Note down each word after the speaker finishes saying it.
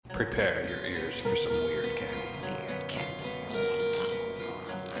Prepare your ears for some weird candy. Weird candy.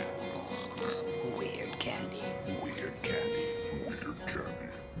 Weird candy. Weird candy. Weird candy.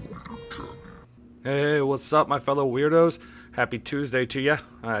 Hey, what's up, my fellow weirdos? Happy Tuesday to you.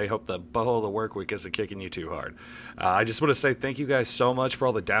 I hope the butthole of the work week isn't kicking you too hard. I just want to say thank you guys so much for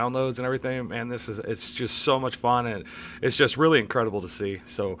all the downloads and everything. Man, it's just so much fun, and it's just really incredible to see.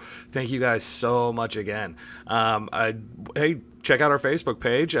 So thank you guys so much again. Hey, check out our Facebook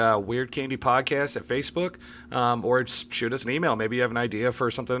page, Weird Candy Podcast at Facebook, or just shoot us an email. Maybe you have an idea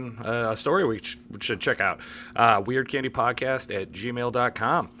for something, a story we should check out. WeirdCandyPodcast at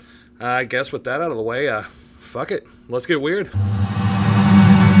gmail.com. I guess with that out of the way, fuck it. Let's get weird.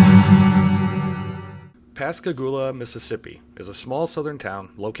 Pascagoula, Mississippi is a small southern town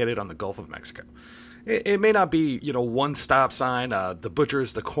located on the Gulf of Mexico. It may not be, one stop sign, the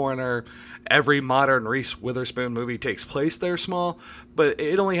butcher's, the coroner, every modern Reese Witherspoon movie takes place there small, but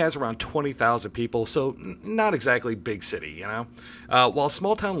it only has around 20,000 people, so not exactly big city, While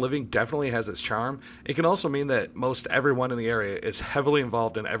small town living definitely has its charm, it can also mean that most everyone in the area is heavily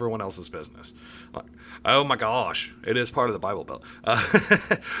involved in everyone else's business. Oh my gosh, it is part of the Bible Belt.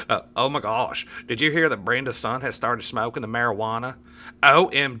 Oh my gosh, did you hear that Brenda's son has started smoking the marijuana?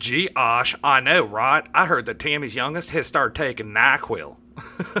 OMG, Osh, I know, right? I heard that Tammy's youngest has started taking NyQuil.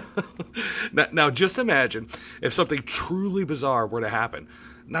 Now, just imagine if something truly bizarre were to happen.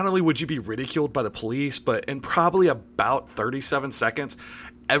 Not only would you be ridiculed by the police, but in probably about 37 seconds,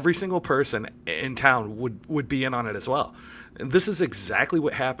 every single person in town would be in on it as well. And this is exactly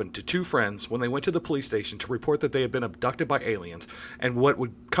what happened to two friends when they went to the police station to report that they had been abducted by aliens and what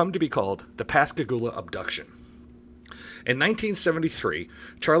would come to be called the Pascagoula Abduction. In 1973,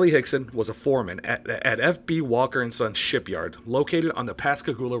 Charlie Hickson was a foreman at F.B. Walker & Sons shipyard located on the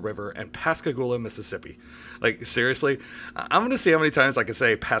Pascagoula River in Pascagoula, Mississippi. Like, seriously, I'm going to see how many times I can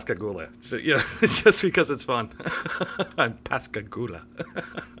say Pascagoula. So, just because it's fun. I'm Pascagoula.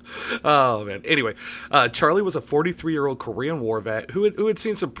 Oh, man. Anyway, Charlie was a 43-year-old Korean War vet who had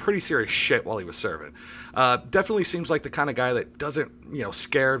seen some pretty serious shit while he was serving. Definitely seems like the kind of guy that doesn't,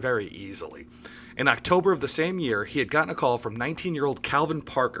 scare very easily. In October of the same year, he had gotten a call from 19-year-old Calvin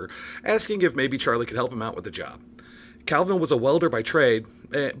Parker asking if maybe Charlie could help him out with the job. Calvin was a welder by trade,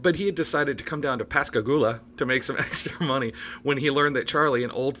 but he had decided to come down to Pascagoula to make some extra money when he learned that Charlie,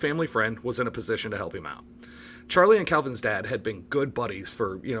 an old family friend, was in a position to help him out. Charlie and Calvin's dad had been good buddies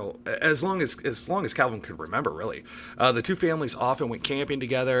for, as long as Calvin could remember, really. The two families often went camping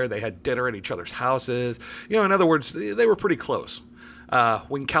together. They had dinner at each other's houses. In other words, they were pretty close.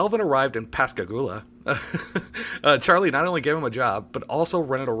 When Calvin arrived in Pascagoula, Charlie not only gave him a job, but also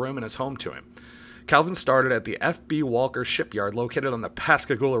rented a room in his home to him. Calvin started at the F.B. Walker shipyard located on the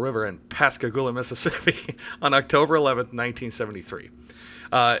Pascagoula River in Pascagoula, Mississippi on October 11th, 1973.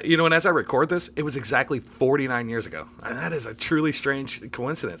 And as I record this, it was exactly 49 years ago. And that is a truly strange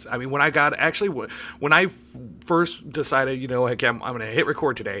coincidence. I mean, when I first decided, okay, I'm going to hit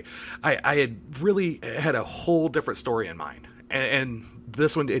record today, I had really had a whole different story in mind. And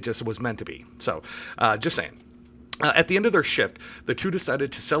this one, it just was meant to be. So, just saying. At the end of their shift, the two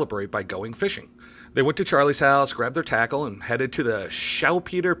decided to celebrate by going fishing. They went to Charlie's house, grabbed their tackle, and headed to the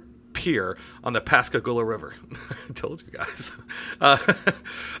Saltpeter Pier on the Pascagoula River. I told you guys.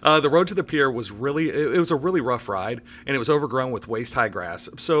 The road to the pier was it was a really rough ride, and it was overgrown with waist-high grass.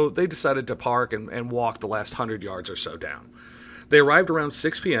 So they decided to park and walk the last 100 yards or so down. They arrived around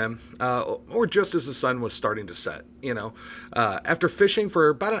 6 p.m., or just as the sun was starting to set, After fishing for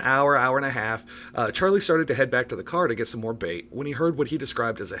about an hour and a half, Charlie started to head back to the car to get some more bait when he heard what he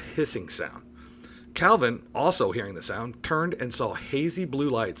described as a hissing sound. Calvin, also hearing the sound, turned and saw hazy blue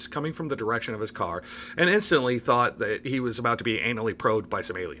lights coming from the direction of his car and instantly thought that he was about to be anally probed by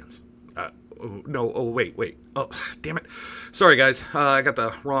some aliens. Wait. Oh, damn it. Sorry, guys. I got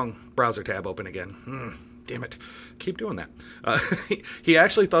the wrong browser tab open again. Damn it. Keep doing that. He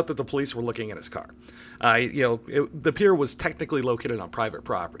actually thought that the police were looking at his car. The pier was technically located on private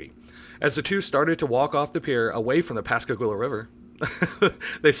property. As the two started to walk off the pier away from the Pascagoula River,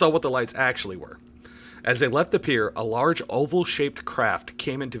 they saw what the lights actually were. As they left the pier, a large oval-shaped craft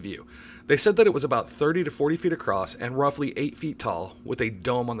came into view. They said that it was about 30 to 40 feet across and roughly 8 feet tall, with a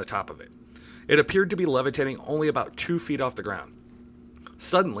dome on the top of it. It appeared to be levitating only about 2 feet off the ground.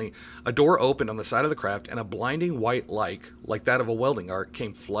 Suddenly, a door opened on the side of the craft and a blinding white light, like that of a welding arc,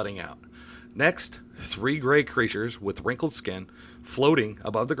 came flooding out. Next, 3 gray creatures with wrinkled skin, floating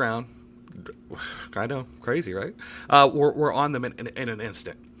above the ground, I know, crazy, right? Were on them in an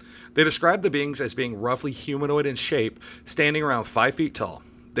instant. They described the beings as being roughly humanoid in shape, standing around 5 feet tall.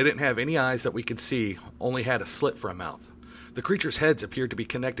 They didn't have any eyes that we could see, only had a slit for a mouth. The creatures' heads appeared to be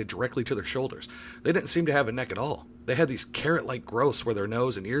connected directly to their shoulders. They didn't seem to have a neck at all. They had these carrot-like growths where their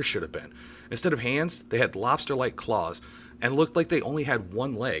nose and ears should have been. Instead of hands, they had lobster-like claws and looked like they only had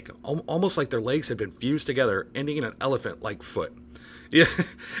one leg, almost like their legs had been fused together, ending in an elephant-like foot. Yeah,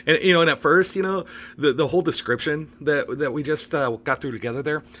 and at first, the whole description that we just got through together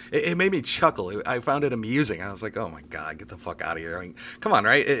there, it made me chuckle. I found it amusing. I was like, oh my God, get the fuck out of here. I mean, come on,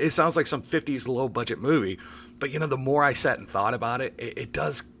 right? It sounds like some 50s low-budget movie. But, the more I sat and thought about it, it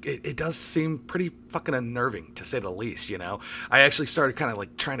does seem pretty fucking unnerving, to say the least, I actually started kind of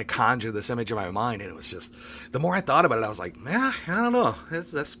like trying to conjure this image in my mind, and it was just, the more I thought about it, I was like, I don't know.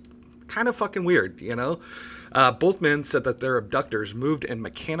 That's kind of fucking weird, Both men said that their abductors moved in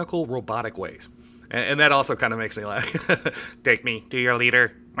mechanical, robotic ways. And that also kind of makes me laugh. Take me to your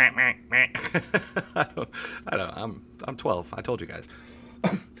leader. I don't. I'm 12. I told you guys.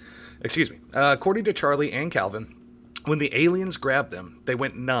 Excuse me. According to Charlie and Calvin, when the aliens grabbed them, they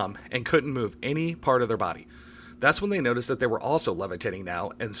went numb and couldn't move any part of their body. That's when they noticed that they were also levitating now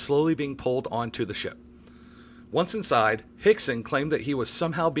and slowly being pulled onto the ship. Once inside, Hickson claimed that he was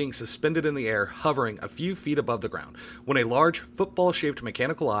somehow being suspended in the air, hovering a few feet above the ground, when a large, football-shaped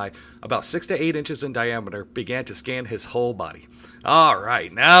mechanical eye, about 6 to 8 inches in diameter, began to scan his whole body. All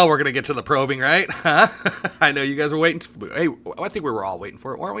right, now we're going to get to the probing, right? Huh? I know you guys were waiting. Hey, I think we were all waiting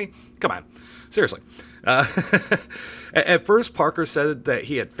for it, weren't we? Come on. Seriously. At first, Parker said that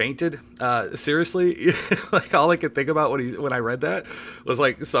he had fainted. Seriously, like all I could think about when I read that was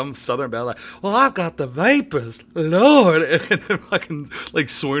like some Southern belle, like, well, I've got the vapors, Lord, and then fucking like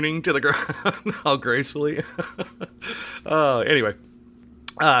swooning to the ground all gracefully. Anyway.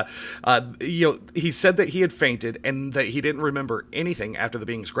 He said that he had fainted and that he didn't remember anything after the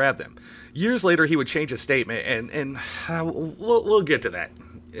beings grabbed him. Years later, he would change his statement, and we'll get to that.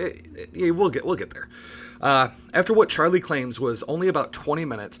 We'll get there. After what Charlie claims was only about 20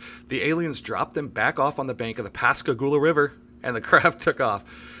 minutes, the aliens dropped them back off on the bank of the Pascagoula River, and the craft took off.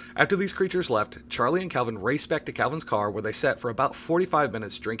 After these creatures left, Charlie and Calvin raced back to Calvin's car, where they sat for about 45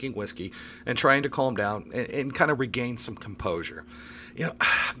 minutes drinking whiskey and trying to calm down and kind of regain some composure.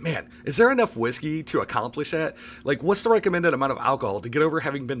 Man, is there enough whiskey to accomplish that? Like, what's the recommended amount of alcohol to get over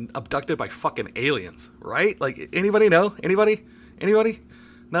having been abducted by fucking aliens, right? Like, anybody know? Anybody?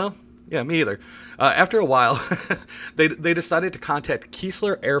 No? Yeah, me either. After a while, they decided to contact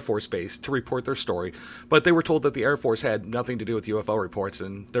Keesler Air Force Base to report their story, but they were told that the Air Force had nothing to do with UFO reports,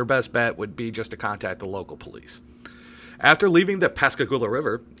 and their best bet would be just to contact the local police. After leaving the Pascagoula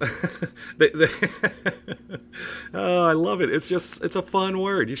River, oh, I love it. It's a fun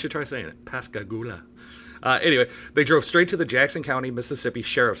word. You should try saying it. Pascagoula. Anyway, they drove straight to the Jackson County, Mississippi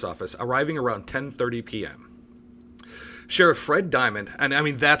Sheriff's Office, arriving around 10:30 p.m. Sheriff Fred Diamond, and I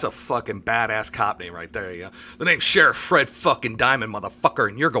mean, that's a fucking badass cop name right there, yeah. The name's Sheriff Fred fucking Diamond, motherfucker,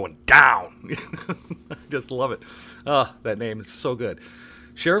 and you're going down. I just love it. Oh, that name is so good.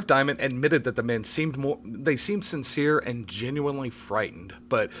 Sheriff Diamond admitted that the men seemed sincere and genuinely frightened,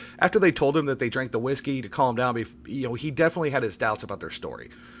 but after they told him that they drank the whiskey to calm down, he definitely had his doubts about their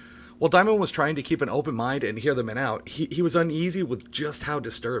story. While Diamond was trying to keep an open mind and hear the men out, he was uneasy with just how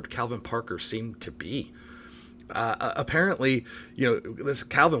disturbed Calvin Parker seemed to be. Apparently, this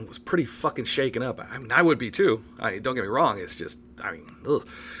Calvin was pretty fucking shaken up. I mean, I would be too. Don't get me wrong. It's just, ugh.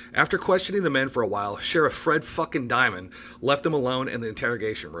 After questioning the men for a while, Sheriff Fred fucking Diamond left them alone in the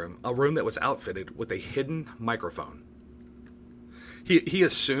interrogation room, a room that was outfitted with a hidden microphone. He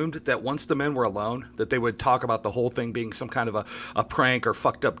assumed that once the men were alone, that they would talk about the whole thing being some kind of a prank or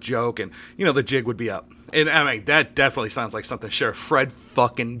fucked up joke, and, the jig would be up. And, that definitely sounds like something Sheriff Fred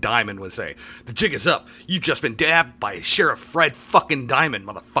fucking Diamond would say. The jig is up. You've just been dabbed by Sheriff Fred fucking Diamond,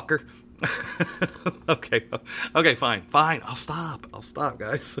 motherfucker. Okay, fine. I'll stop,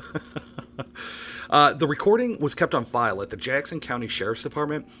 guys. The recording was kept on file at the Jackson County Sheriff's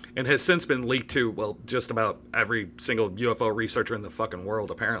Department and has since been leaked to, well, just about every single UFO researcher in the fucking world,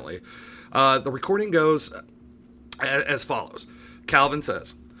 apparently. The recording goes as follows. Calvin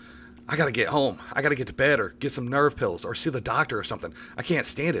says, I gotta get home. I gotta get to bed or get some nerve pills or see the doctor or something. I can't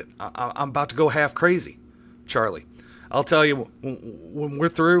stand it. I'm about to go half crazy. Charlie, I'll tell you, when we're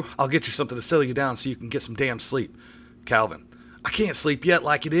through, I'll get you something to settle you down so you can get some damn sleep. Calvin, I can't sleep yet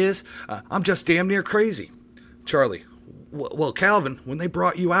like it is. I'm just damn near crazy. Charlie, well, Calvin, when they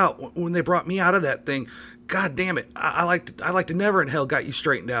brought me out of that thing, God damn it, I like to never in hell got you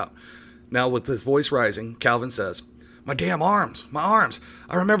straightened out. Now, with his voice rising, Calvin says, my arms.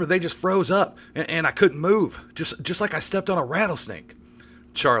 I remember they just froze up and I couldn't move, just like I stepped on a rattlesnake.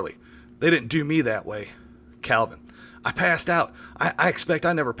 Charlie, they didn't do me that way. Calvin, I passed out. I expect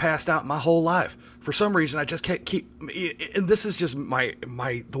I never passed out in my whole life. For some reason, I just can't keep, and this is just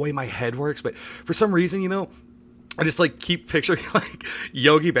the way my head works, but for some reason, I just keep picturing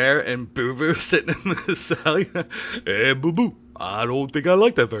Yogi Bear and Boo Boo sitting in the cell. Hey, Boo Boo, I don't think I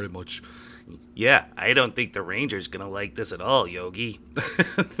like that very much. Yeah, I don't think the Ranger's gonna like this at all, Yogi.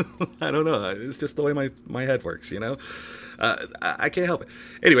 I don't know. It's just the way my head works, I can't help it.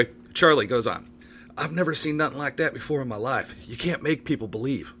 Anyway, Charlie goes on. I've never seen nothing like that before in my life. You can't make people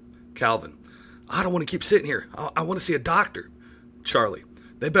believe. Calvin. I don't want to keep sitting here. I want to see a doctor. Charlie.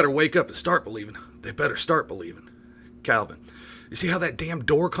 They better wake up and start believing. They better start believing. Calvin. You see how that damn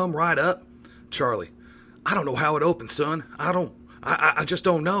door come right up? Charlie. I don't know how it opened, son. I just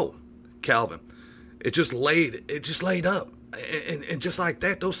don't know. Calvin. It just laid up. And just like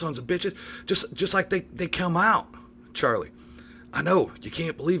that, those sons of bitches, just like they come out. Charlie. I know. You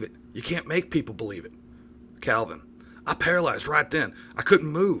can't believe it. You can't make people believe it. Calvin. I paralyzed right then. I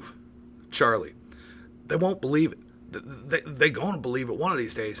couldn't move. Charlie. They won't believe it. They gonna believe it one of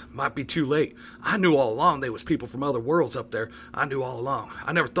these days. Might be too late. I knew all along they was people from other worlds up there. I knew all along.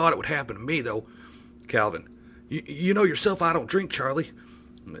 I never thought it would happen to me, though. Calvin. You know yourself I don't drink, Charlie.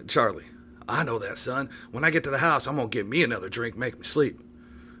 Charlie. I know that, son. When I get to the house, I'm gonna get me another drink, make me sleep.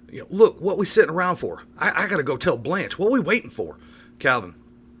 Look, what we sitting around for? I gotta go tell Blanche. What we waiting for? Calvin.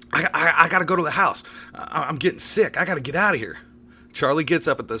 I gotta go to the house. I'm getting sick. I gotta get out of here. Charlie gets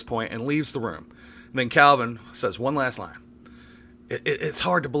up at this point and leaves the room. And then Calvin says one last line. It's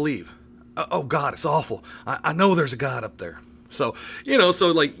hard to believe. Oh, God, it's awful. I know there's a God up there. So, you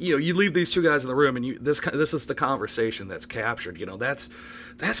leave these two guys in the room, and this is the conversation that's captured.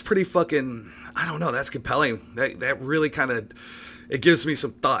 That's pretty fucking, I don't know, that's compelling. That really kind of, it gives me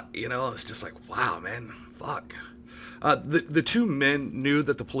some thought, It's just like, wow, man, fuck. The two men knew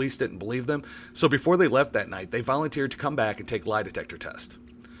that the police didn't believe them, so before they left that night, they volunteered to come back and take lie detector tests.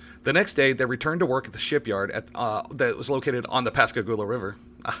 The next day, they returned to work at the shipyard that was located on the Pascagoula River.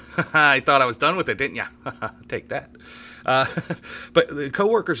 I thought I was done with it, didn't ya? Take that. But the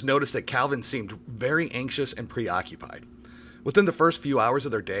coworkers noticed that Calvin seemed very anxious and preoccupied. Within the first few hours of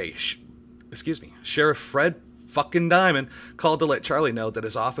their day, Sheriff Fred fucking Diamond called to let Charlie know that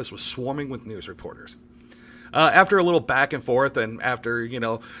his office was swarming with news reporters. After a little back and forth, and after,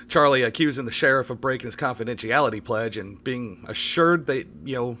 Charlie accusing the sheriff of breaking his confidentiality pledge and being assured that,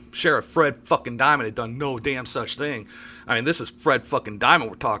 Sheriff Fred fucking Diamond had done no damn such thing. I mean, this is Fred fucking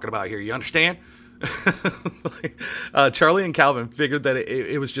Diamond we're talking about here, you understand? Charlie and Calvin figured that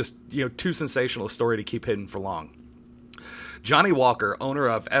it was just, too sensational a story to keep hidden for long. Johnny Walker, owner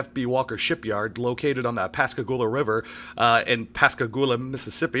of F.B. Walker Shipyard, located on the Pascagoula River in Pascagoula,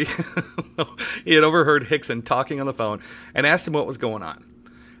 Mississippi, he had overheard Hickson talking on the phone and asked him what was going on.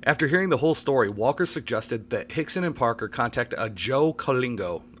 After hearing the whole story, Walker suggested that Hickson and Parker contact a Joe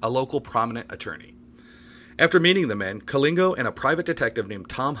Colingo, a local prominent attorney. After meeting the men, Colingo and a private detective named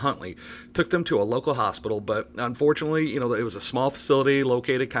Tom Huntley took them to a local hospital, but unfortunately, it was a small facility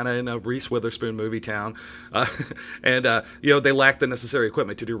located kind of in a Reese Witherspoon movie town, and they lacked the necessary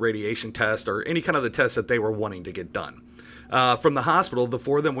equipment to do radiation tests or any kind of the tests that they were wanting to get done. From the hospital, the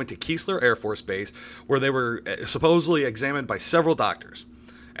four of them went to Keesler Air Force Base, where they were supposedly examined by several doctors.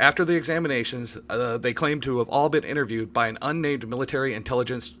 After the examinations, they claimed to have all been interviewed by an unnamed military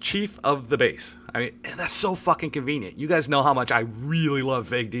intelligence chief of the base. I mean, that's so fucking convenient. You guys know how much I really love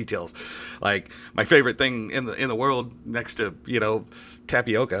vague details. Like, my favorite thing in the world next to,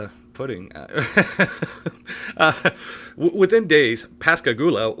 tapioca pudding. Within days,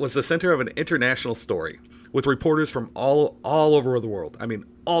 Pascagoula was the center of an international story, with reporters from all over the world. I mean,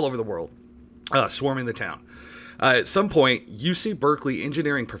 all over the world, swarming the town. At some point, UC Berkeley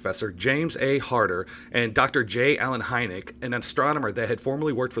engineering professor James A. Harder and Dr. J. Allen Hynek, an astronomer that had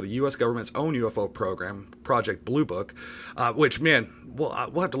formerly worked for the U.S. government's own UFO program, Project Blue Book, which, man, we'll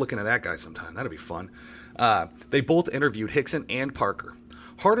have to look into that guy sometime. That'll be fun. They both interviewed Hickson and Parker.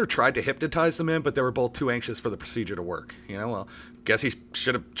 Harder tried to hypnotize the men, but they were both too anxious for the procedure to work. Guess he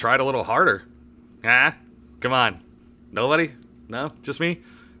should have tried a little harder. Come on. Nobody? No? Just me?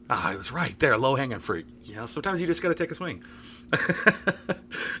 I was right there, low-hanging fruit. Sometimes you just got to take a swing.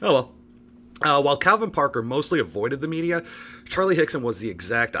 Oh, well. While Calvin Parker mostly avoided the media, Charlie Hickson was the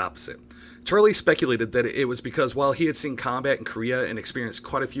exact opposite. Charlie speculated that it was because while he had seen combat in Korea and experienced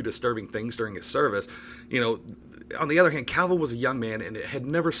quite a few disturbing things during his service, on the other hand, Calvin was a young man and had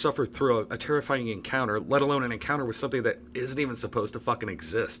never suffered through a terrifying encounter, let alone an encounter with something that isn't even supposed to fucking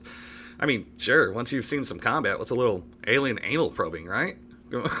exist. I mean, sure, once you've seen some combat, what's a little alien anal probing, right?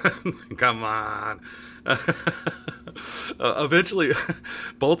 Come on. Eventually,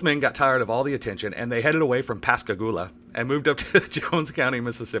 both men got tired of all the attention, and they headed away from Pascagoula and moved up to Jones County,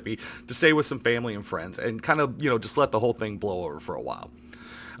 Mississippi, to stay with some family and friends, and kind of, just let the whole thing blow over for a while.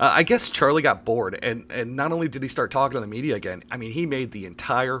 I guess Charlie got bored, and not only did he start talking to the media again, I mean, he made the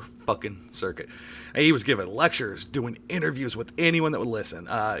entire fucking circuit. And he was giving lectures, doing interviews with anyone that would listen.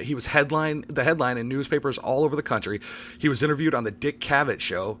 He was the headline in newspapers all over the country. He was interviewed on the Dick Cavett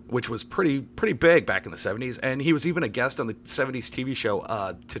show, which was pretty big back in the 70s, and he was even a guest on the 70s TV show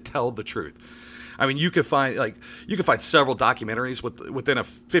To Tell the Truth. I mean, you could find several documentaries within a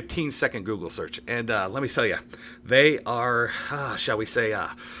 15-second Google search, and let me tell you, they are, shall we say,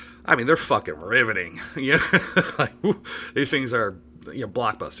 I mean, they're fucking riveting. These things are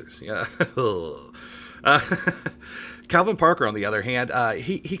blockbusters. Yeah. Calvin Parker, on the other hand,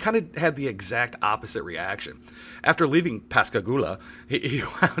 he kind of had the exact opposite reaction. After leaving Pascagoula, he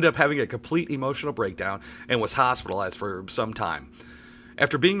wound up having a complete emotional breakdown and was hospitalized for some time.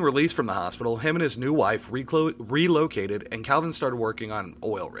 After being released from the hospital, him and his new wife relocated, and Calvin started working on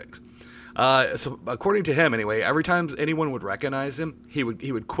oil rigs. So according to him, anyway, every time anyone would recognize him, he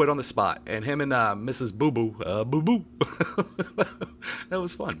would quit on the spot. And him and Mrs. Boo Boo, that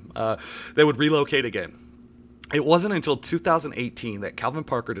was fun. They would relocate again. It wasn't until 2018 that Calvin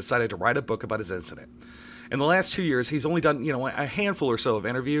Parker decided to write a book about his incident. In the last 2 years, he's only done, a handful or so of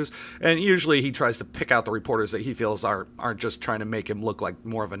interviews, and usually he tries to pick out the reporters that he feels aren't just trying to make him look like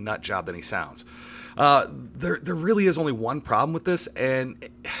more of a nut job than he sounds. There really is only one problem with this, and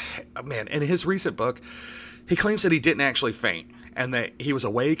man, in his recent book, he claims that he didn't actually faint, and that he was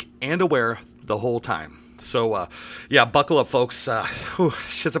awake and aware the whole time. So, buckle up, folks.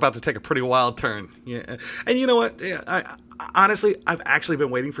 Shit's about to take a pretty wild turn. Yeah. And you know what? Honestly, I've actually been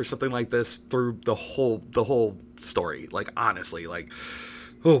waiting for something like this through the whole story. Like, honestly,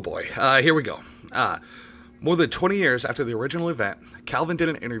 oh boy. Here we go. More than 20 years after the original event, Calvin did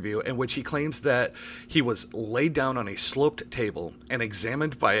an interview in which he claims that he was laid down on a sloped table and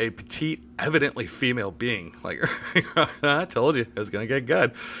examined by a petite, evidently female being. Like, I told you, it was going to get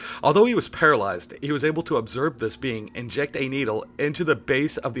good. Although he was paralyzed, he was able to observe this being inject a needle into the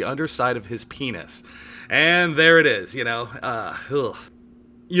base of the underside of his penis. And there it is,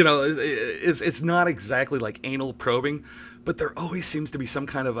 It's not exactly like anal probing, but there always seems to be some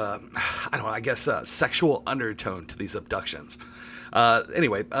kind of sexual undertone to these abductions.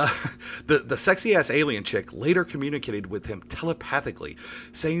 The sexy-ass alien chick later communicated with him telepathically,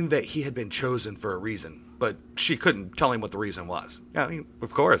 saying that he had been chosen for a reason, but she couldn't tell him what the reason was. Yeah, I mean,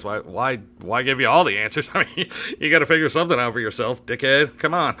 of course, why give you all the answers? I mean, you gotta figure something out for yourself, dickhead.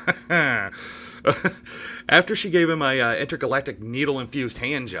 Come on. After she gave him a intergalactic needle-infused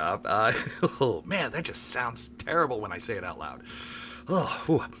hand job, oh man, that just sounds terrible when I say it out loud.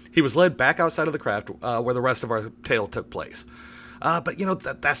 He was led back outside of the craft where the rest of our tale took place. But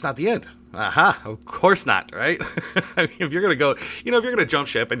that's not the end. Of course not, right? I mean, if you're gonna go, if you're gonna jump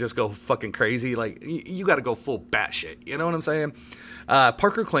ship and just go fucking crazy, like you got to go full batshit. You know what I'm saying?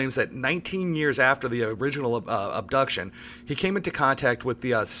 Parker claims that 19 years after the original abduction, he came into contact with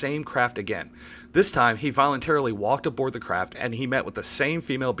the same craft again. This time, he voluntarily walked aboard the craft, and he met with the same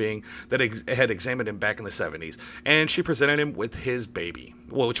female being that had examined him back in the 70s, and she presented him with his baby,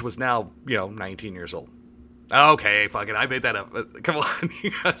 which was now, 19 years old. Okay, fuck it, I made that up. Come on,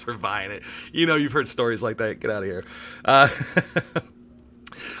 you guys are buying it. You've heard stories like that. Get out of here.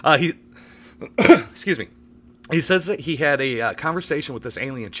 Excuse me. He says that he had a conversation with this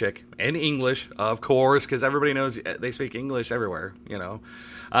alien chick in English, of course, because everybody knows they speak English everywhere,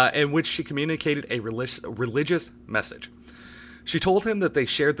 in which she communicated a religious message. She told him that they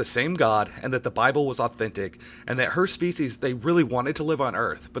shared the same God and that the Bible was authentic and that her species, they really wanted to live on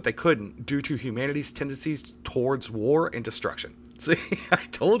Earth, but they couldn't due to humanity's tendencies towards war and destruction. See, I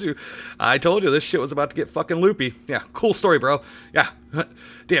told you this shit was about to get fucking loopy. Yeah, cool story, bro. Yeah.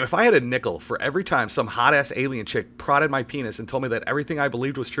 Damn, if I had a nickel for every time some hot-ass alien chick prodded my penis and told me that everything I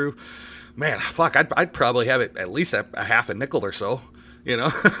believed was true, man, fuck, I'd probably have it at least a half a nickel or so,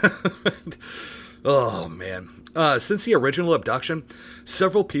 Oh, man. Since the original abduction,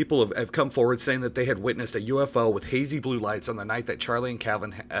 several people have come forward saying that they had witnessed a UFO with hazy blue lights on the night that Charlie and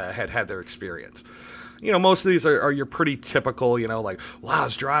Calvin had their experience. Most of these are your pretty typical, like, well, I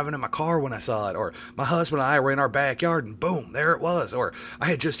was driving in my car when I saw it, or my husband and I were in our backyard and boom, there it was, or I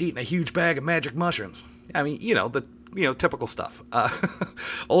had just eaten a huge bag of magic mushrooms. I mean, the typical stuff.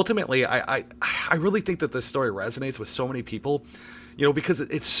 Ultimately, I really think that this story resonates with so many people, because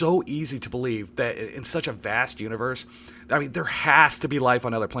it's so easy to believe that in such a vast universe, I mean, there has to be life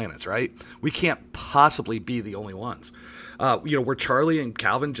on other planets, right? We can't possibly be the only ones. Were Charlie and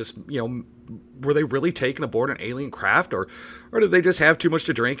Calvin just, were they really taken aboard an alien craft, or did they just have too much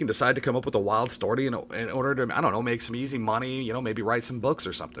to drink and decide to come up with a wild story in order to, I don't know, make some easy money, maybe write some books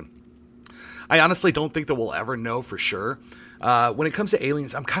or something? I honestly don't think that we'll ever know for sure. When it comes to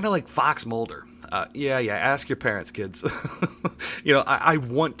aliens, I'm kind of like Fox Mulder. Yeah, ask your parents, kids. I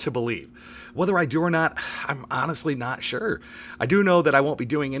want to believe. Whether I do or not, I'm honestly not sure. I do know that I won't be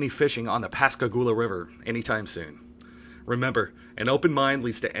doing any fishing on the Pascagoula River anytime soon. Remember, an open mind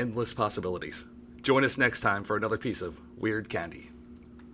leads to endless possibilities. Join us next time for another piece of Weird Candy.